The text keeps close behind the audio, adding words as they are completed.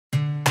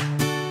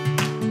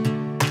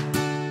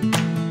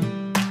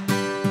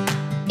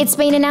It's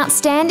been an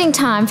outstanding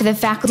time for the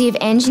Faculty of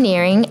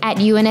Engineering at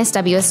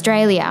UNSW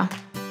Australia.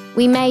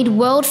 We made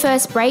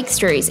world-first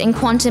breakthroughs in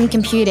quantum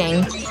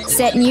computing,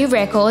 set new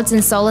records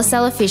in solar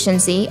cell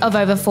efficiency of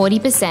over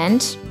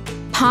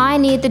 40%,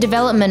 pioneered the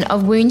development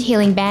of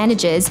wound-healing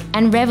bandages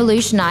and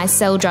revolutionised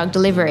cell drug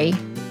delivery.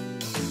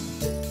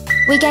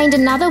 We gained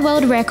another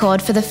world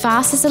record for the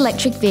fastest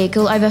electric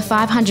vehicle over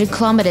 500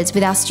 kilometres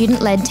with our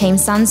student-led team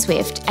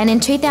Sunswift, and in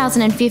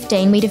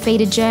 2015 we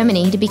defeated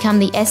Germany to become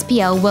the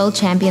SPL World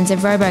Champions of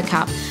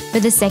RoboCup for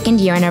the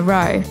second year in a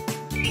row.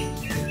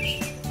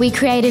 We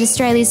created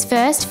Australia's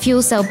first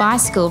fuel cell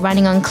bicycle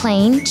running on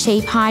clean,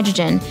 cheap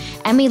hydrogen,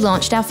 and we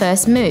launched our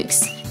first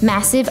MOOCs,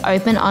 massive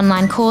open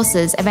online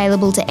courses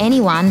available to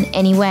anyone,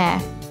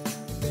 anywhere.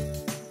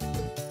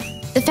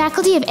 The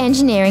Faculty of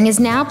Engineering is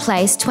now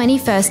placed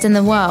 21st in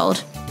the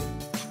world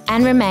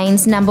and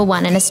remains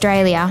 #1 in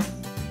Australia.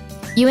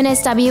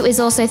 UNSW is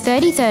also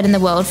 33rd in the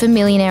world for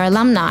millionaire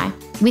alumni,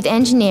 with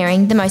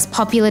engineering the most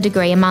popular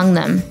degree among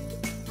them.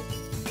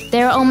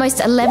 There are almost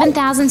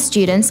 11,000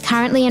 students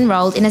currently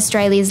enrolled in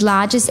Australia's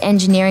largest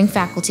engineering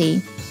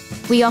faculty.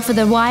 We offer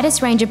the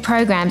widest range of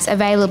programs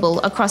available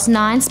across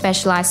 9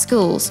 specialised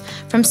schools,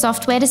 from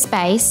software to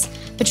space,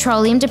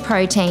 petroleum to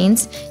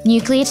proteins,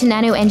 nuclear to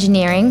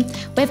nano-engineering.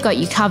 We've got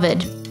you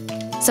covered.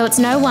 So it's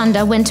no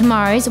wonder when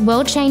tomorrow's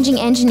world-changing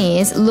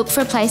engineers look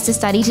for a place to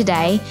study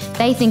today,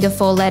 they think of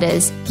 4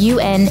 letters,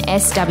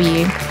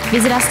 UNSW.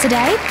 Visit us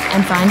today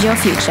and find your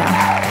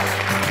future.